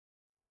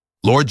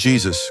Lord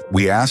Jesus,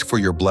 we ask for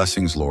your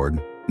blessings,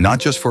 Lord, not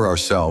just for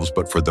ourselves,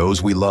 but for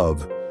those we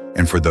love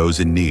and for those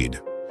in need.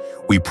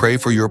 We pray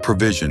for your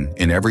provision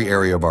in every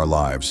area of our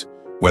lives,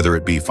 whether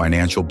it be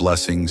financial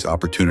blessings,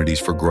 opportunities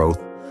for growth,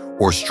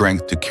 or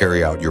strength to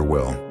carry out your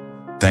will.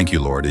 Thank you,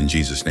 Lord, in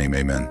Jesus' name,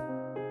 amen.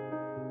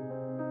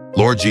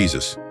 Lord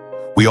Jesus,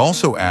 we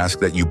also ask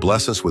that you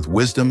bless us with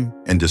wisdom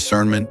and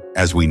discernment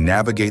as we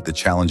navigate the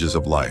challenges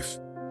of life.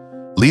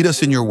 Lead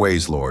us in your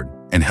ways, Lord,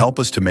 and help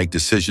us to make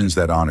decisions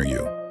that honor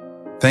you.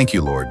 Thank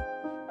you, Lord.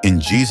 In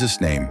Jesus'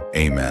 name,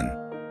 amen.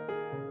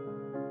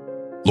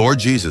 Lord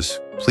Jesus,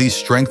 please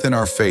strengthen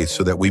our faith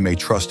so that we may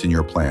trust in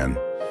your plan,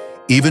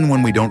 even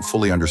when we don't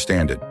fully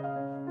understand it.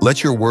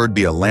 Let your word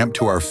be a lamp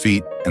to our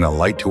feet and a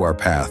light to our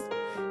path,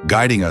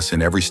 guiding us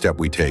in every step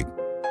we take.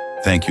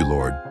 Thank you,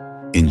 Lord.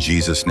 In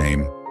Jesus'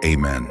 name,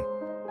 amen.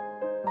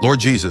 Lord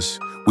Jesus,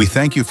 we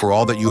thank you for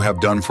all that you have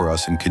done for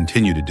us and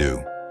continue to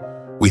do.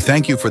 We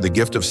thank you for the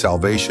gift of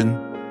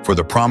salvation, for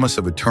the promise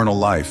of eternal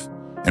life,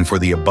 and for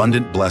the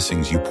abundant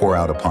blessings you pour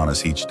out upon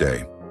us each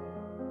day.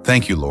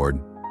 Thank you, Lord.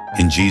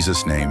 In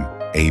Jesus' name,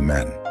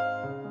 amen.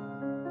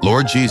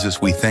 Lord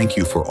Jesus, we thank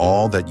you for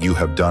all that you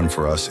have done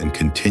for us and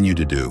continue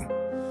to do.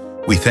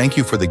 We thank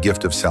you for the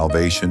gift of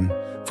salvation,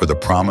 for the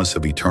promise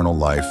of eternal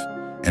life,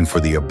 and for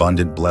the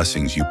abundant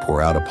blessings you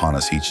pour out upon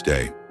us each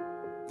day.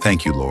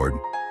 Thank you, Lord.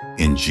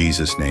 In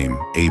Jesus' name,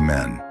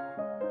 amen.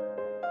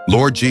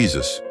 Lord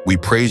Jesus, we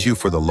praise you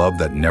for the love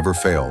that never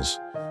fails,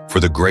 for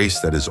the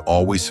grace that is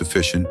always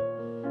sufficient,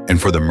 and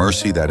for the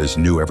mercy that is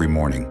new every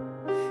morning.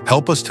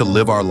 Help us to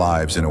live our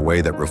lives in a way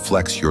that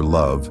reflects your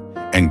love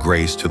and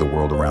grace to the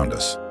world around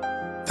us.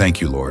 Thank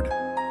you, Lord.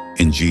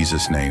 In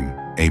Jesus' name,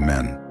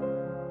 amen.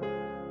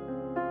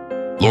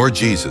 Lord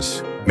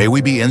Jesus, may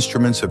we be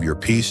instruments of your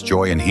peace,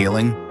 joy, and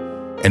healing,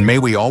 and may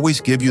we always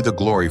give you the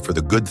glory for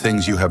the good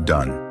things you have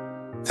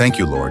done. Thank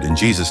you, Lord. In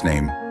Jesus'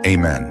 name,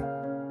 amen.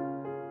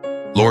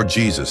 Lord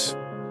Jesus,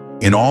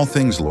 in all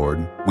things,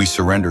 Lord, we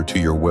surrender to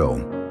your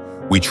will.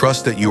 We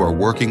trust that you are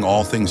working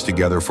all things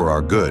together for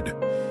our good,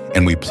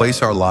 and we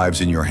place our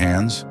lives in your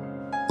hands.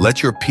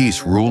 Let your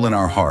peace rule in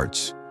our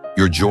hearts,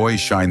 your joy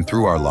shine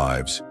through our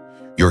lives,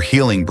 your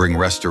healing bring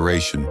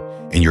restoration,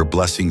 and your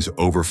blessings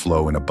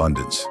overflow in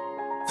abundance.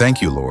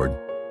 Thank you, Lord.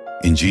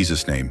 In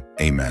Jesus' name,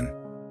 amen.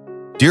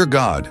 Dear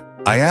God,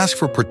 I ask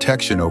for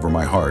protection over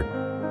my heart.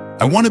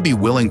 I want to be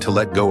willing to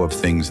let go of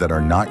things that are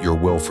not your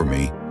will for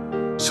me,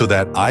 so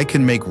that I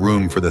can make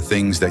room for the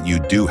things that you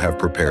do have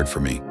prepared for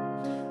me.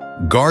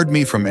 Guard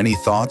me from any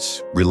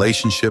thoughts,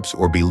 relationships,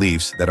 or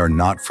beliefs that are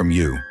not from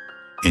you.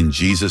 In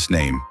Jesus'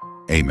 name,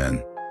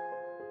 amen.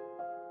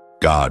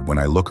 God, when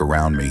I look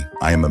around me,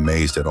 I am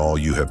amazed at all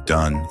you have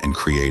done and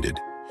created.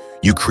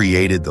 You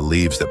created the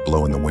leaves that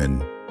blow in the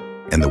wind,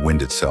 and the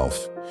wind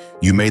itself.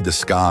 You made the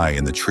sky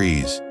and the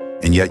trees,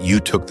 and yet you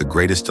took the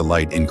greatest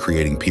delight in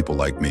creating people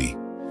like me.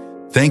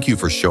 Thank you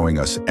for showing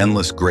us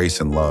endless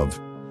grace and love.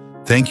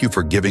 Thank you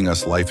for giving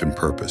us life and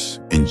purpose.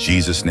 In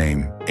Jesus'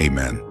 name,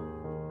 amen.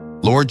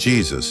 Lord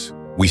Jesus,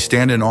 we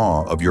stand in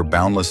awe of your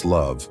boundless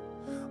love,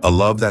 a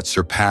love that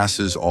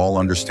surpasses all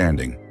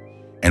understanding.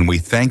 And we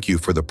thank you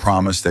for the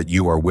promise that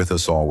you are with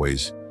us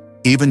always,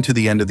 even to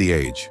the end of the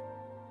age.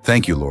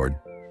 Thank you, Lord.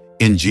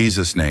 In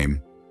Jesus'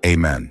 name,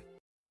 amen.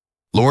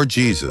 Lord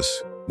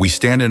Jesus, we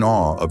stand in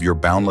awe of your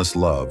boundless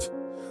love,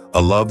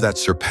 a love that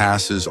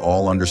surpasses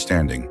all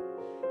understanding.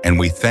 And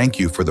we thank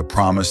you for the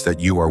promise that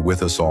you are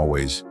with us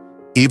always,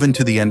 even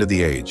to the end of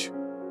the age.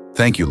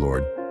 Thank you,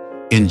 Lord.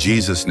 In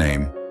Jesus'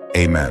 name,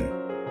 amen.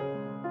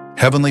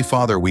 Heavenly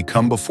Father, we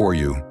come before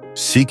you,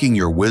 seeking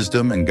your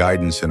wisdom and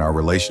guidance in our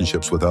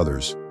relationships with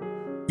others.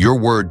 Your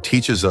word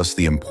teaches us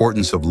the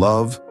importance of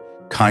love,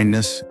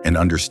 kindness, and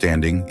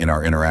understanding in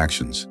our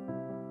interactions.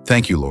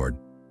 Thank you, Lord.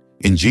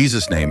 In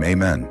Jesus' name,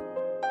 amen.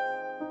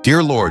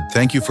 Dear Lord,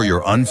 thank you for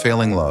your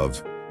unfailing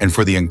love and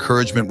for the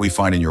encouragement we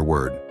find in your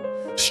word.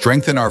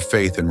 Strengthen our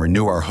faith and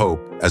renew our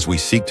hope as we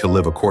seek to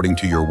live according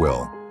to your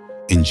will.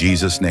 In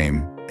Jesus'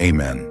 name,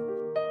 amen.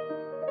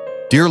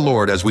 Dear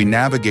Lord, as we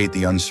navigate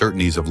the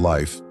uncertainties of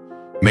life,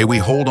 may we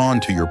hold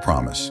on to your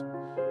promise.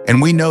 And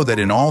we know that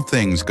in all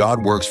things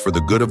God works for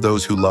the good of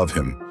those who love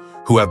him,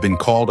 who have been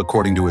called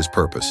according to his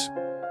purpose.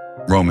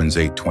 Romans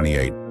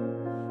 8:28.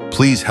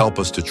 Please help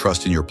us to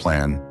trust in your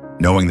plan,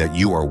 knowing that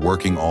you are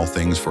working all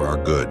things for our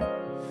good.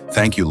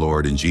 Thank you,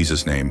 Lord, in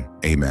Jesus' name,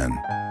 amen.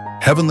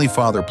 Heavenly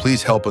Father,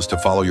 please help us to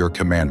follow your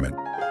commandment.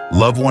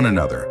 Love one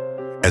another.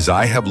 As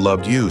I have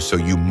loved you, so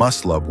you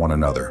must love one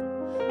another.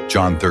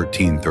 John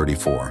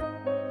 13:34.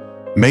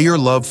 May your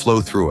love flow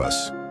through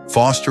us,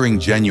 fostering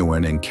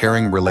genuine and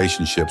caring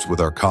relationships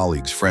with our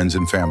colleagues, friends,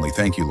 and family.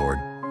 Thank you, Lord.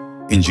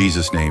 In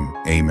Jesus' name,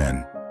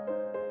 amen.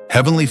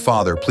 Heavenly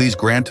Father, please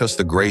grant us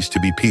the grace to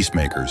be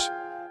peacemakers.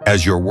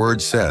 As your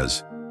word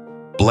says,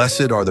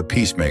 blessed are the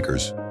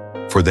peacemakers,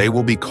 for they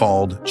will be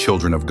called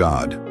children of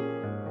God.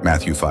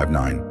 Matthew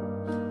 5:9.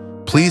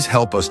 Please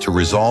help us to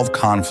resolve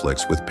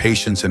conflicts with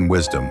patience and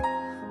wisdom,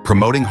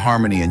 promoting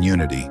harmony and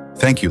unity.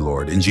 Thank you,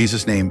 Lord. In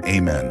Jesus' name,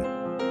 amen.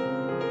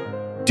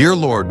 Dear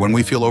Lord, when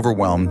we feel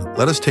overwhelmed,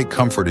 let us take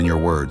comfort in your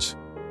words.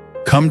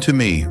 Come to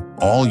me,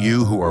 all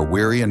you who are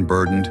weary and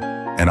burdened,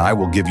 and I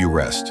will give you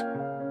rest.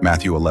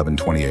 Matthew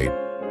 11:28.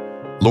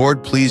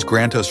 Lord, please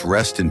grant us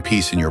rest and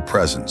peace in your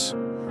presence,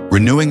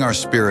 renewing our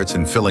spirits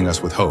and filling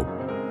us with hope.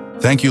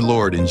 Thank you,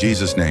 Lord, in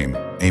Jesus' name.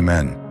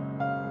 Amen.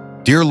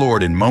 Dear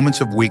Lord, in moments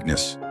of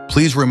weakness,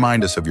 please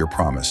remind us of your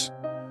promise.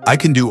 I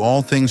can do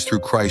all things through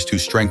Christ who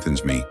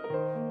strengthens me.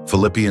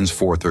 Philippians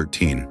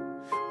 4:13.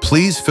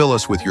 Please fill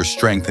us with your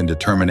strength and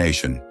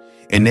determination,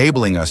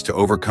 enabling us to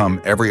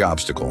overcome every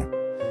obstacle.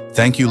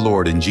 Thank you,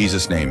 Lord, in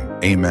Jesus' name.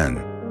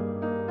 Amen.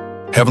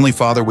 Heavenly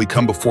Father, we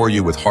come before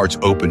you with hearts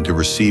open to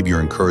receive your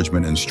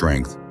encouragement and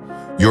strength.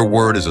 Your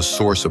word is a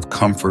source of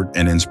comfort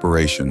and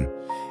inspiration,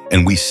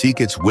 and we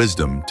seek its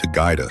wisdom to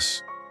guide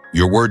us.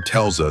 Your word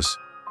tells us,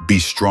 be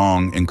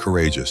strong and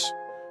courageous.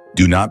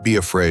 Do not be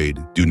afraid,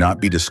 do not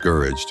be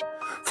discouraged,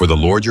 for the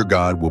Lord your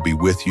God will be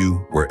with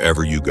you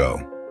wherever you go.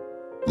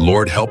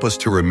 Lord, help us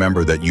to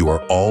remember that you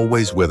are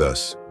always with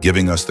us,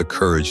 giving us the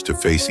courage to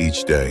face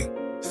each day.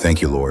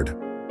 Thank you, Lord.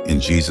 In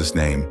Jesus'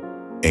 name,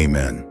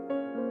 amen.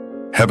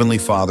 Heavenly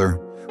Father,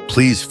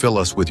 please fill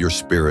us with your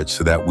Spirit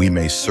so that we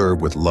may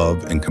serve with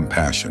love and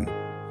compassion.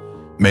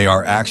 May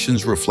our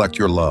actions reflect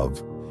your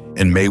love,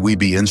 and may we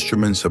be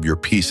instruments of your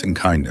peace and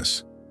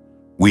kindness.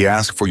 We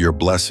ask for your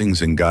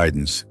blessings and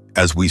guidance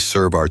as we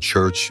serve our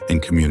church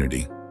and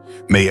community.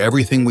 May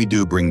everything we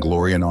do bring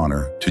glory and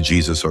honor to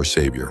Jesus our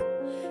Savior.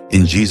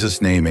 In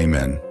Jesus' name,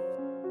 amen.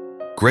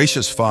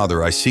 Gracious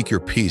Father, I seek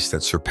your peace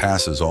that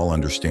surpasses all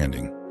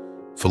understanding.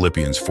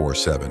 Philippians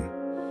 4:7.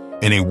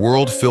 In a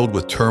world filled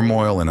with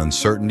turmoil and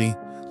uncertainty,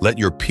 let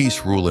your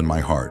peace rule in my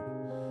heart.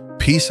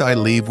 Peace I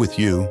leave with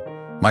you,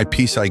 my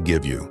peace I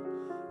give you.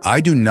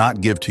 I do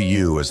not give to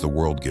you as the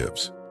world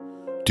gives.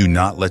 Do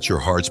not let your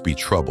hearts be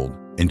troubled,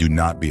 and do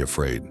not be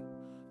afraid.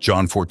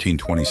 John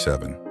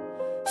 14:27.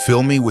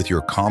 Fill me with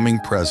your calming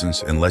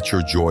presence and let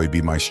your joy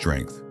be my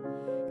strength.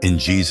 In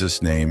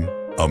Jesus' name,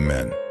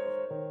 amen.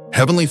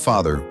 Heavenly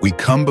Father, we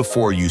come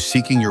before you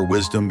seeking your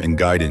wisdom and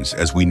guidance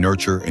as we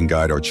nurture and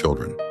guide our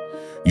children.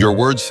 Your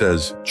word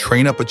says,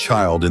 train up a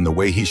child in the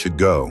way he should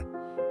go.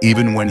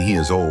 Even when he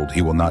is old,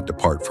 he will not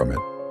depart from it.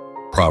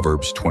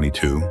 Proverbs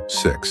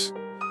 22:6.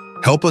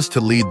 Help us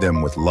to lead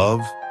them with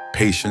love,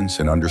 patience,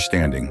 and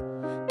understanding,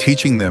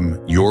 teaching them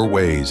your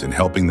ways and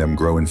helping them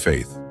grow in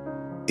faith.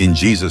 In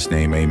Jesus'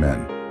 name,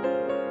 amen.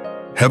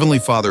 Heavenly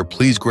Father,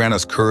 please grant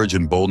us courage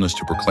and boldness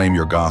to proclaim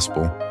your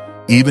gospel,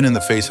 even in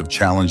the face of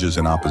challenges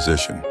and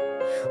opposition.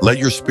 Let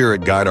your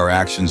Spirit guide our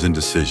actions and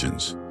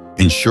decisions,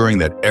 ensuring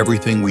that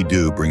everything we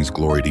do brings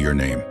glory to your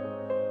name.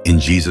 In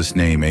Jesus'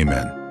 name,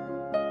 amen.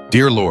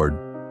 Dear Lord,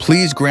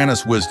 please grant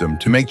us wisdom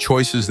to make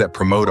choices that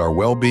promote our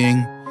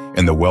well-being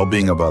and the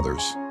well-being of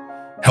others.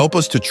 Help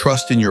us to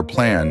trust in your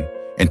plan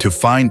and to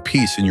find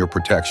peace in your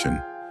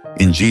protection.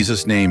 In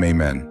Jesus' name,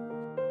 amen.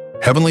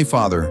 Heavenly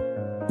Father,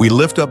 we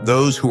lift up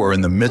those who are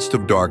in the midst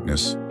of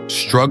darkness,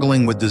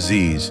 struggling with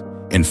disease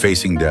and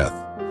facing death.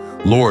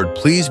 Lord,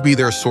 please be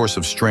their source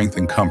of strength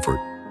and comfort.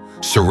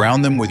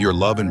 Surround them with your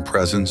love and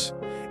presence,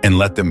 and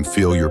let them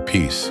feel your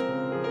peace.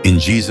 In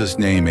Jesus'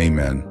 name,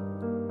 amen.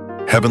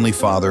 Heavenly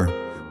Father,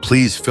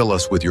 please fill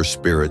us with your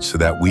Spirit so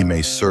that we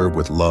may serve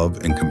with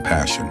love and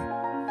compassion.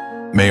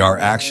 May our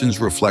actions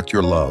reflect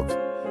your love,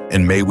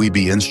 and may we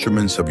be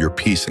instruments of your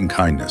peace and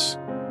kindness.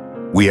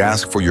 We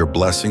ask for your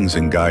blessings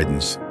and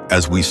guidance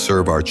as we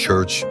serve our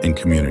church and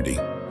community.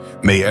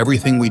 May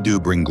everything we do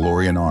bring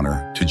glory and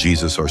honor to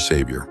Jesus our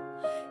Savior.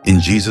 In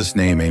Jesus'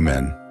 name,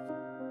 amen.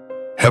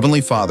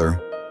 Heavenly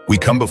Father, we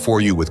come before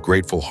you with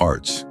grateful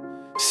hearts,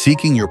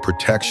 seeking your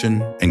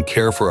protection and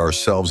care for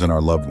ourselves and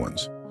our loved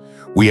ones.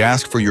 We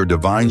ask for your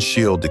divine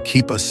shield to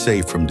keep us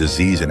safe from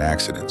disease and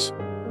accidents.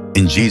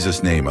 In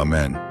Jesus' name,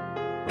 amen.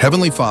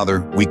 Heavenly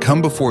Father, we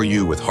come before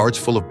you with hearts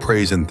full of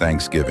praise and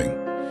thanksgiving.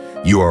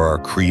 You are our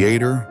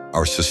Creator,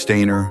 our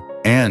Sustainer,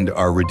 and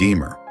our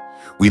Redeemer.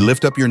 We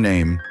lift up your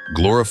name,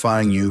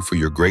 glorifying you for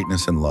your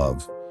greatness and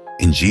love.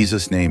 In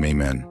Jesus' name,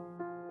 amen.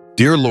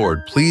 Dear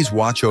Lord, please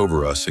watch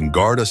over us and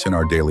guard us in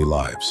our daily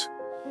lives.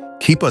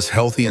 Keep us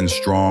healthy and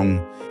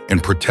strong,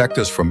 and protect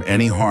us from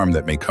any harm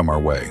that may come our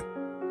way.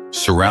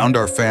 Surround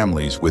our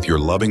families with your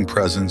loving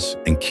presence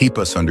and keep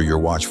us under your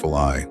watchful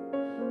eye.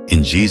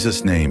 In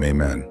Jesus' name,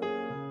 amen.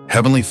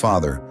 Heavenly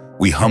Father,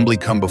 we humbly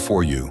come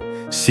before you,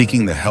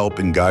 seeking the help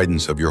and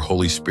guidance of your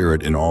Holy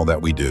Spirit in all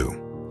that we do.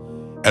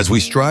 As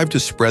we strive to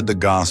spread the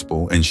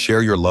gospel and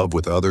share your love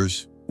with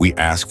others, we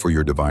ask for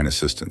your divine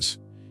assistance.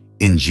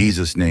 In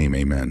Jesus' name,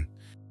 amen.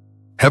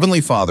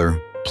 Heavenly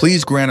Father,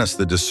 please grant us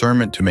the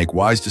discernment to make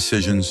wise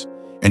decisions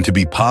and to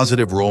be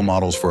positive role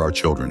models for our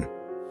children.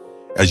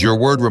 As your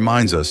word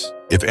reminds us,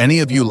 if any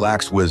of you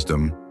lacks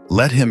wisdom,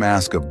 let him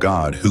ask of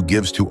God, who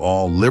gives to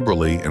all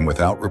liberally and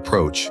without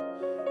reproach,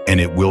 and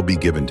it will be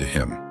given to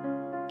him.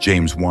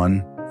 James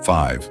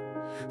 1:5.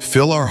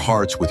 Fill our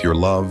hearts with your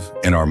love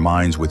and our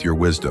minds with your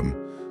wisdom,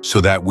 so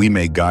that we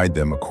may guide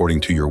them according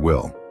to your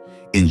will.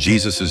 In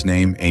Jesus'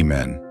 name,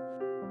 amen.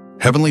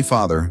 Heavenly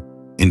Father,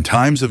 in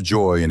times of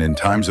joy and in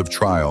times of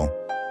trial,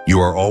 you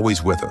are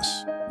always with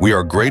us. We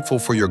are grateful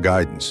for your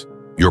guidance,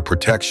 your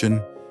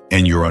protection,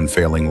 and your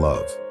unfailing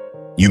love.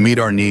 You meet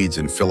our needs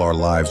and fill our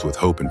lives with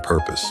hope and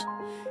purpose.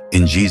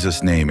 In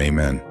Jesus' name,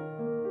 amen.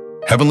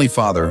 Heavenly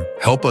Father,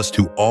 help us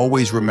to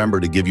always remember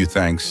to give you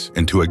thanks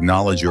and to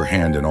acknowledge your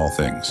hand in all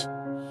things.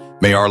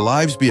 May our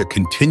lives be a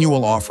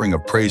continual offering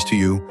of praise to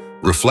you,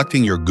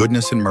 reflecting your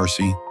goodness and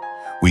mercy.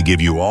 We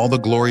give you all the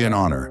glory and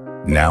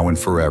honor, now and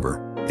forever.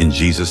 In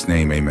Jesus'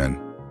 name, amen.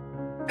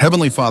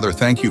 Heavenly Father,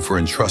 thank you for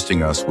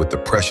entrusting us with the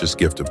precious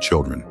gift of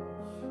children.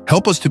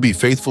 Help us to be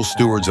faithful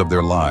stewards of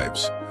their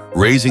lives,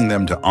 raising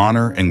them to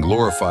honor and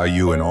glorify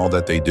you in all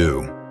that they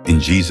do. In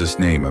Jesus'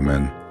 name,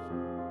 amen.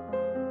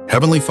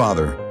 Heavenly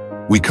Father,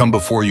 we come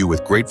before you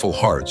with grateful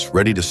hearts,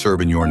 ready to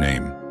serve in your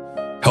name.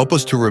 Help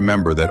us to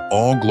remember that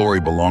all glory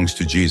belongs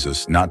to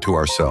Jesus, not to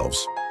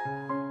ourselves.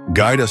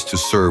 Guide us to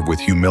serve with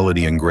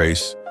humility and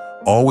grace,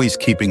 always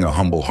keeping a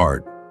humble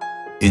heart.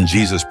 In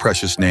Jesus'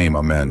 precious name,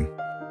 amen.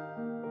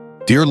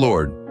 Dear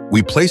Lord,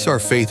 we place our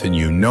faith in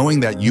you, knowing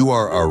that you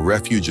are our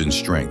refuge and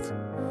strength.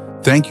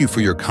 Thank you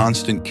for your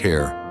constant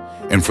care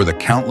and for the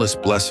countless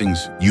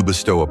blessings you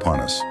bestow upon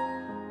us.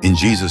 In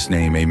Jesus'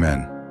 name,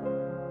 amen.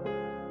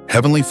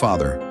 Heavenly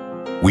Father,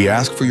 we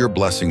ask for your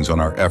blessings on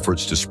our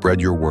efforts to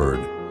spread your word,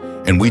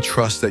 and we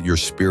trust that your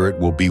Spirit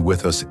will be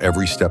with us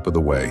every step of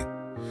the way.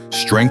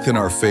 Strengthen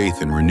our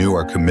faith and renew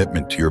our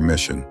commitment to your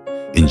mission.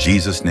 In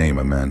Jesus' name,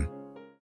 amen.